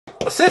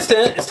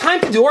Assistant, it's time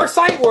to do our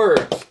sight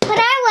words. But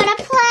I want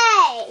to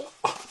play.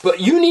 But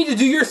you need to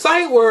do your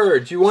sight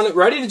words. You want it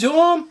ready to do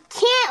them?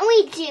 Can't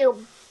we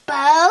do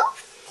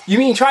both? You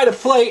mean try to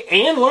play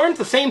and learn at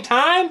the same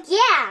time?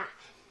 Yeah.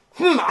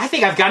 I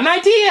think I've got an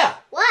idea.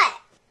 What?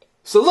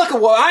 So look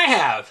at what I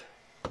have.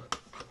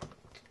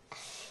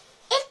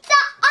 It's the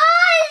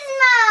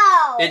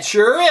Osmo! It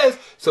sure is.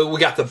 So we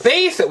got the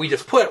base that we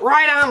just put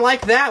right on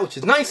like that, which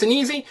is nice and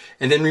easy.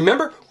 And then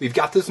remember, we've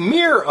got this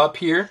mirror up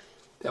here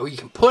that we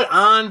can put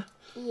on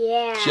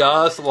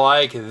just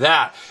like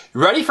that.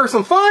 You ready for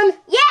some fun?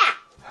 Yeah.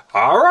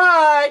 All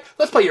right.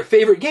 Let's play your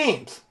favorite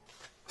games.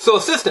 So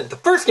Assistant, the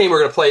first game we're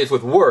going to play is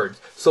with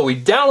words. So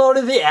we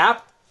downloaded the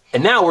app,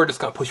 and now we're just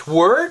going to push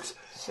words,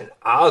 and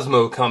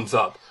Osmo comes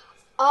up.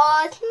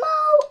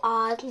 Osmo,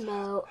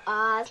 Osmo,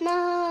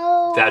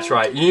 Osmo. That's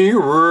right.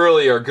 You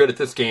really are good at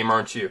this game,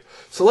 aren't you?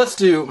 So let's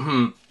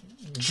do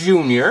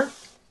Junior.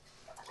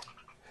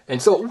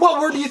 And so what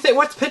word do you think,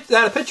 what's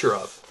that a picture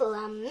of?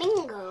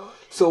 Flamingo.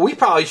 So we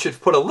probably should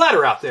put a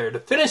letter out there to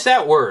finish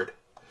that word.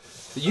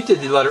 So you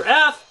did the letter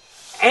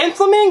F and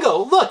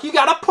flamingo. Look, you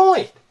got a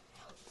point.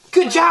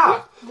 Good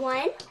job.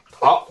 One.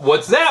 Oh,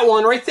 what's that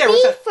one right there? B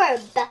What's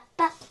that?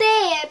 for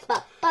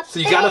bear.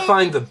 So you got to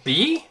find the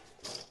B?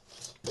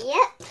 Yep.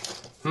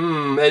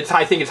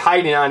 I think it's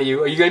hiding on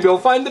you. Are you going to be able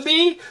to find the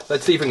B?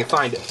 Let's see if we can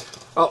find it.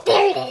 Oh,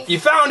 there it is. You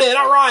found it.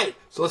 All right.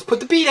 So let's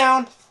put the B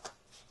down.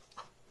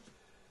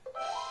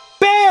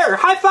 Bear!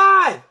 High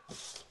five!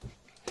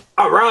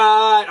 All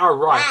right, all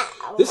right.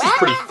 This is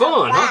pretty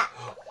fun, huh?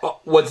 Oh,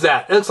 what's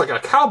that? It looks like a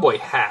cowboy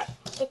hat.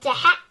 It's a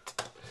hat.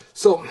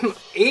 So,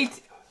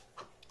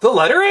 the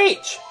letter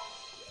H.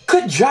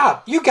 Good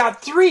job. You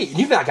got 3.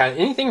 You've not got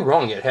anything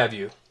wrong yet, have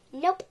you?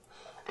 Nope.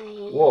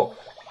 Whoa.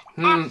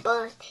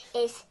 Apple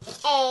is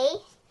A.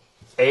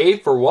 A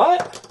for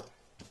what?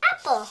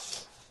 Apple.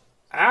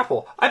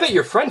 Apple. I bet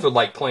your friends would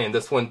like playing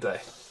this, wouldn't they?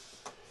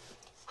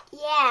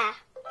 Yeah.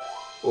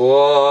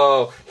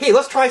 Whoa. Hey,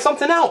 let's try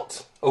something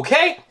else.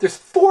 Okay? There's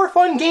 4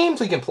 fun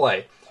games we can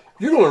play.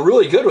 You're doing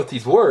really good with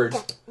these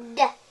words.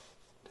 Door.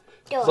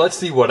 So let's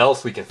see what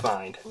else we can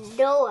find.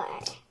 Door.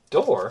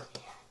 Door?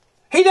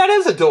 Hey, that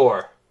is a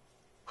door.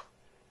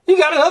 You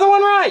got another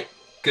one right.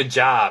 Good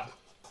job.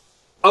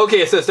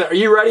 Okay, Assistant, are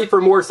you ready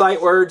for more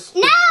sight words?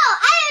 No,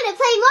 I want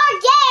to play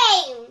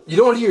more games. You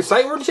don't want to do your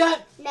sight words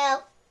yet?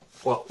 No.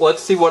 Well,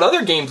 let's see what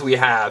other games we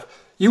have.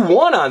 You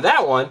won on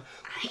that one.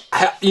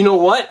 You know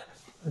what?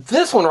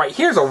 This one right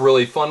here is a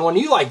really fun one.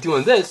 You like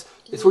doing this.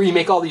 It's where you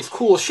make all these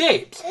cool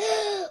shapes.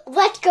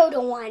 Let's go to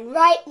one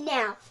right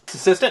now.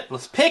 Assistant,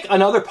 let's pick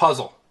another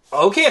puzzle.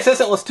 Okay,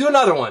 Assistant, let's do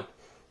another one.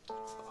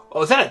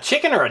 Oh, is that a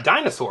chicken or a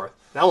dinosaur?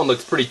 That one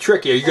looks pretty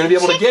tricky. Are you going to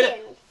be able to get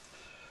it?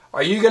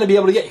 Are you going to be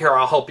able to get here?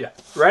 I'll help you.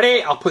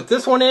 Ready? I'll put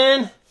this one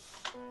in.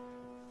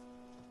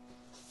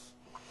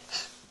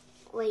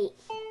 Wait.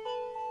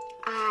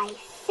 I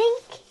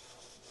think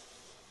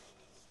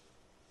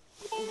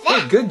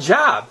that. Hey, good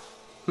job.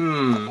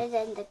 And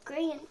then the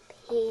green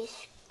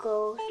piece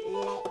goes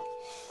like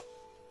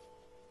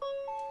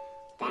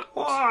that.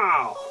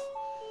 Wow.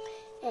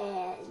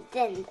 And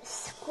then the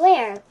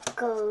square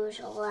goes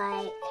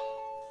like.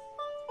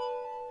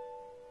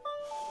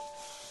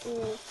 And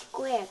the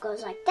square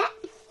goes like that.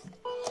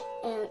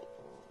 And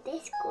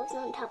this goes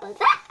on top of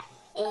that.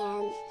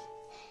 And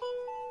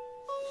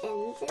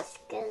this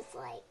goes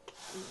like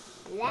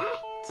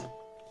that.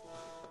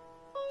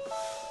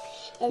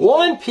 And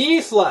One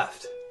piece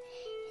left.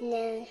 And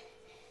then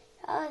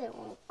the other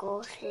one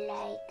goes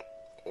like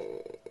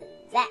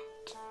that.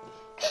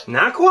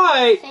 Not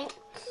quite.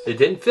 It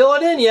didn't fill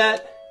it in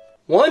yet.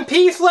 One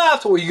piece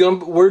left.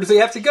 Where does he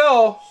have to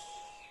go?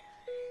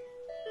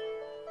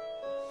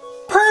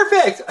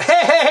 Perfect.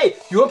 Hey.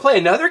 You want to play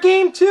another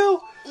game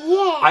too?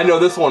 Yeah. I know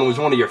this one was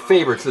one of your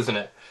favorites, isn't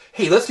it?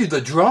 Hey, let's do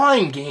the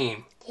drawing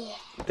game. Yeah.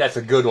 That's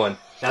a good one.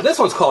 Now this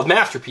one's called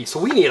Masterpiece, so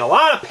we need a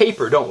lot of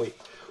paper, don't we?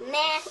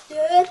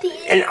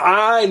 Masterpiece. And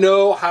I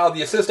know how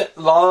the assistant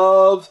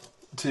loves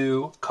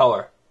to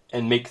color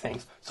and make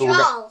things. So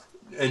Draw.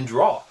 And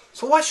draw.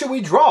 So what should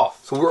we draw?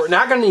 So we're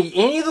not going to need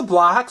any of the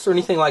blocks or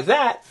anything like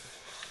that.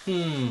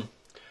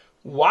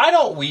 Why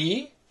don't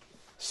we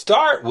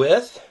start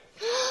with...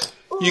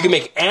 You can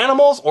make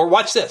animals, or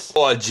watch this.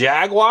 A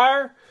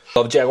jaguar.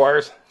 Love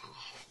jaguars.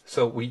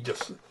 So we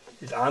just...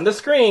 It's on the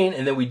screen,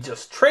 and then we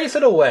just trace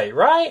it away,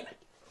 right?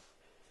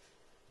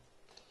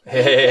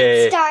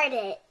 Hey. Start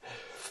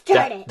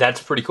it.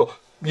 That's pretty cool.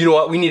 You know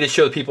what? We need to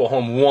show the people at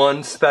home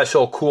one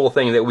special cool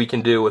thing that we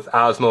can do with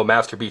Osmo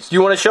Masterpiece. Do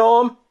you want to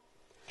show them?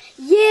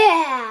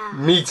 Yeah.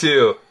 Me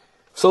too.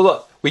 So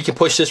look, we can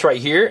push this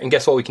right here, and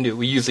guess what we can do?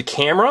 We use the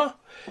camera,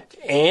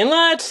 and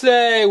let's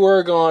say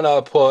we're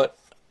gonna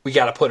we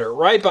gotta put her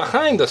right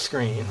behind the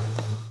screen.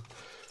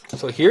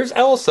 So here's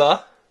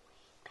Elsa,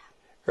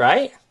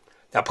 right?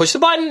 Now push the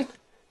button,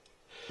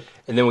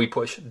 and then we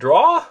push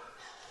draw.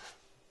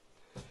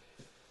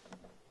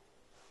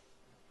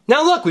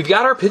 Now look, we've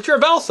got our picture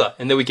of Elsa,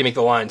 and then we can make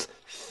the lines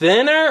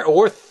thinner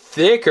or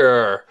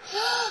thicker.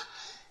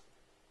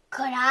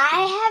 Could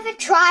I have a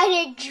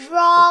try to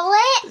draw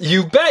it?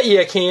 You bet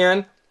you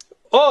can.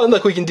 Oh, and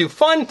look, we can do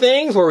fun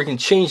things where we can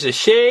change the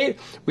shade.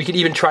 We can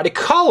even try to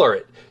color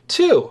it,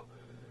 too.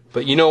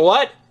 But you know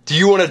what? Do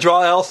you want to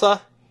draw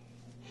Elsa?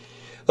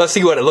 Let's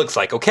see what it looks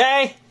like,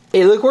 okay?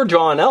 Hey, look, we're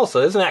drawing Elsa.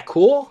 Isn't that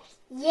cool?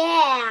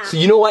 Yeah. So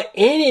you know what?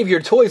 Any of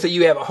your toys that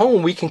you have at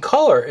home, we can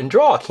color and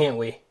draw, can't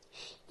we?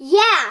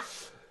 Yeah.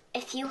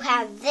 If you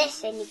have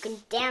this, and you can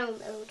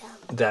download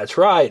them. That's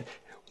right.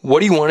 What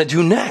do you want to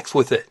do next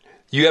with it?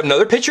 You have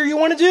another picture you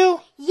want to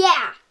do?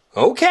 Yeah.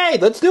 Okay,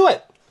 let's do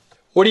it.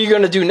 What are you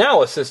going to do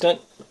now,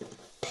 assistant?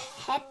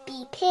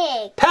 Peppy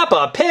Pig.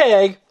 Peppa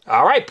Pig?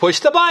 All right, push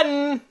the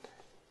button.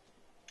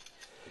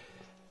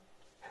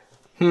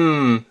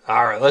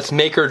 All right, let's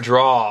make her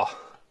draw.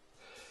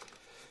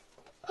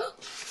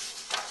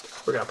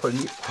 We're going to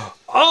put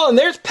Oh, and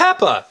there's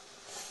Peppa.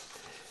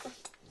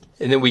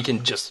 And then we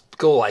can just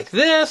go like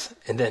this,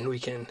 and then we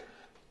can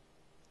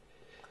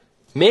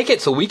make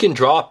it so we can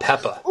draw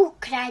Peppa. Ooh,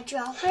 could I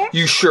draw her?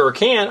 You sure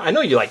can. I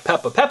know you like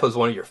Peppa. Peppa's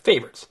one of your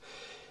favorites,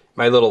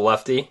 my little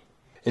lefty.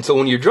 And so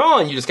when you're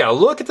drawing, you just got to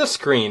look at the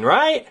screen,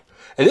 right?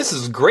 And this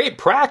is great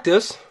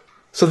practice.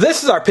 So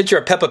this is our picture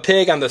of Peppa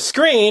Pig on the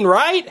screen,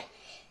 right?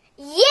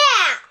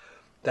 Yeah.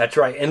 That's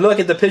right. And look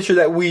at the picture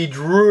that we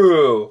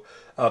drew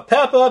of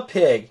Peppa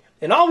Pig.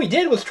 And all we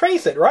did was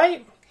trace it,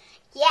 right?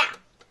 Yeah.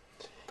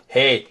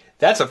 Hey,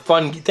 that's a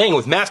fun thing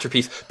with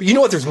Masterpiece. But you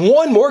know what? There's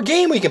one more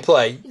game we can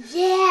play.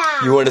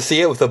 Yeah. You want to see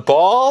it with the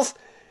balls?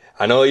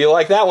 I know you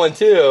like that one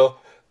too.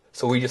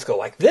 So we just go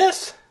like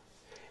this.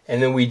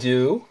 And then we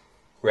do,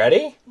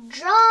 ready?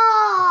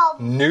 Draw.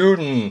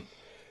 Newton.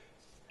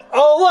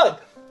 Oh,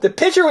 look. The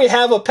picture we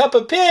have of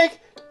Peppa Pig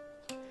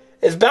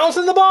is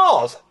bouncing the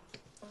balls.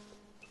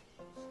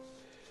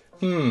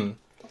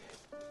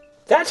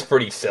 That's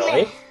pretty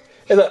silly.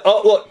 And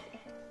oh, look.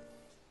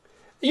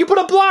 You put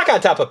a block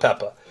on top of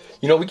Peppa.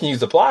 You know, we can use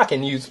the block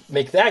and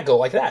make that go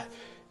like that.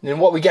 And then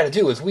what we got to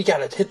do is we got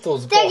to hit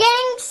those balls. They're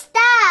getting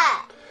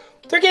stuck.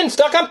 They're getting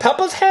stuck on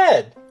Peppa's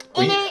head.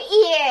 In her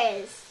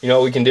ears. You know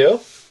what we can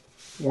do?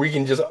 We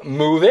can just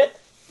move it.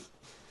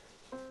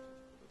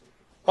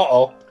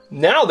 Uh-oh.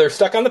 Now they're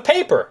stuck on the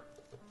paper.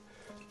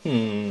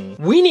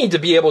 We need to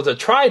be able to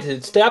try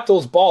to snap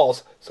those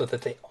balls so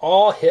that they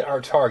all hit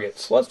our target.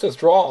 So let's just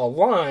draw a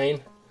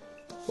line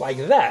like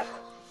that.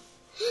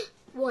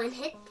 One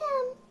hit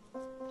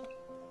them.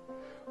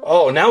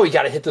 Oh, now we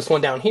got to hit this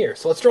one down here.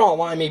 So let's draw a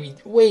line maybe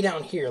way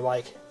down here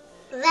like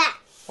that.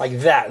 Like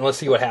that. And let's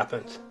see what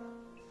happens.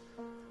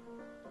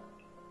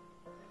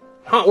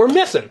 Huh, we're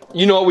missing.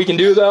 You know what we can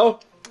do though?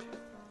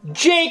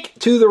 Jake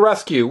to the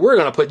rescue. We're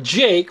going to put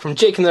Jake from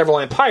Jake and the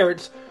Neverland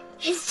Pirates.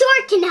 His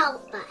sword can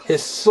help us.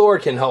 His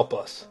sword can help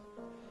us.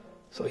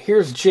 So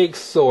here's Jake's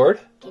sword.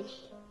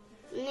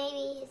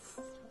 Maybe his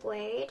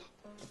sword.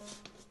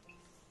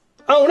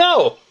 Oh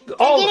no! They're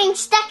getting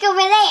stuck over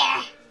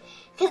there.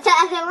 Because the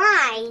other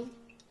line.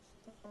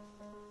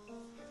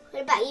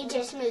 What about you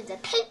just move the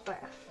paper?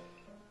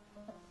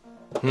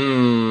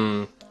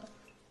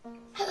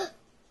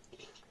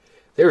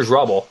 There's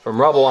Rubble.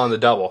 From Rubble on the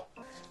Double.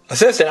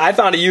 Assistant, I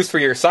found a use for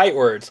your sight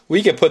words.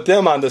 We can put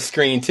them on the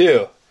screen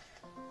too.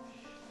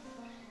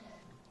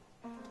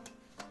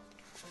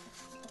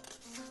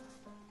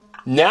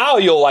 Now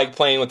you'll like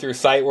playing with your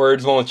sight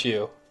words, won't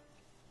you?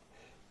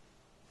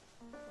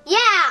 Yeah.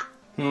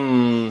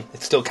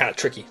 It's still kind of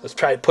tricky. Let's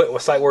try to put a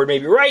sight word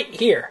maybe right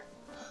here.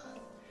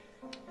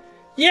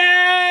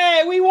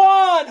 Yay! We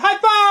won! High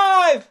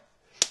five!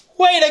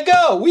 Way to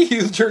go! We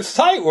used your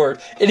sight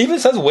word. It even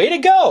says way to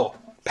go.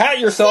 Pat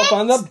yourself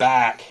on the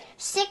back.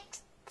 6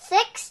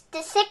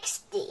 to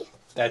 60.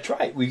 That's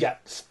right. We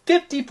got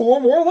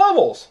 54 more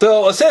levels.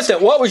 So,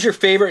 Assistant, what was your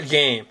favorite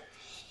game?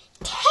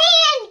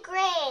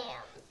 Tangram.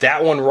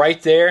 That one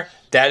right there,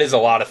 that is a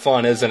lot of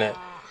fun, isn't it?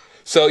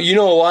 So, you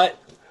know what?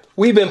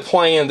 We've been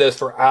playing this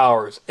for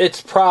hours.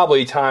 It's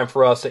probably time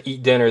for us to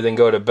eat dinner, then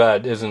go to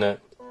bed, isn't it?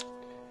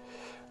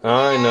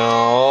 I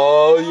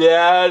know.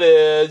 Yeah, it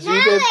is.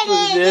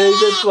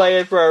 You've been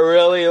playing for a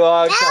really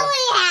long time. Now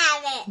we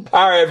have it.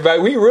 All right,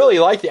 everybody. We really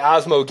like the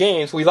Osmo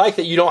games. We like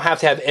that you don't have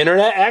to have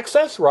internet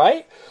access,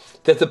 right?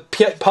 That the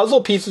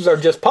puzzle pieces are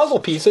just puzzle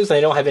pieces.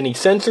 They don't have any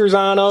sensors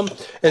on them.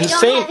 And they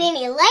don't have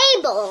any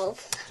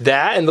labels.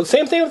 That, and the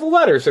same thing with the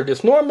letters. They're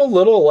just normal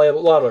little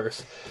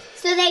letters.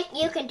 So that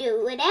you can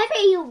do whatever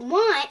you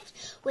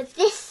want with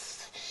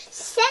this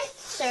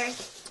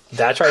sensor.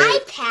 That's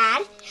right.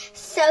 iPad.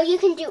 So you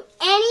can do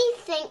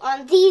anything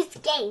on these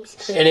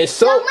games. And it's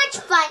so much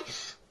fun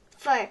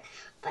for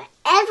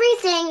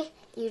everything.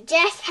 You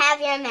just have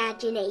your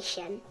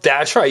imagination.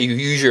 That's right. You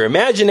use your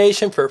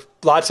imagination for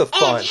lots of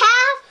fun. And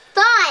have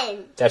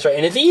fun. That's right.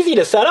 And it's easy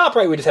to set up,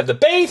 right? We just have the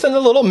base and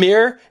the little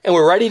mirror, and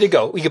we're ready to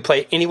go. We can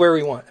play anywhere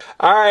we want.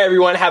 All right,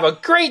 everyone. Have a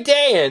great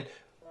day, and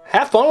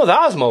have fun with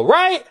Osmo,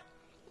 right?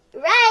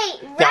 Right.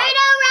 Righto.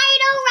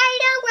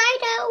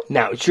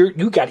 Now,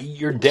 you got to eat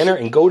your dinner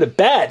and go to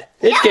bed.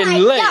 It's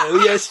getting late.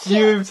 Yes,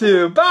 you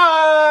too.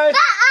 Bye. Bye.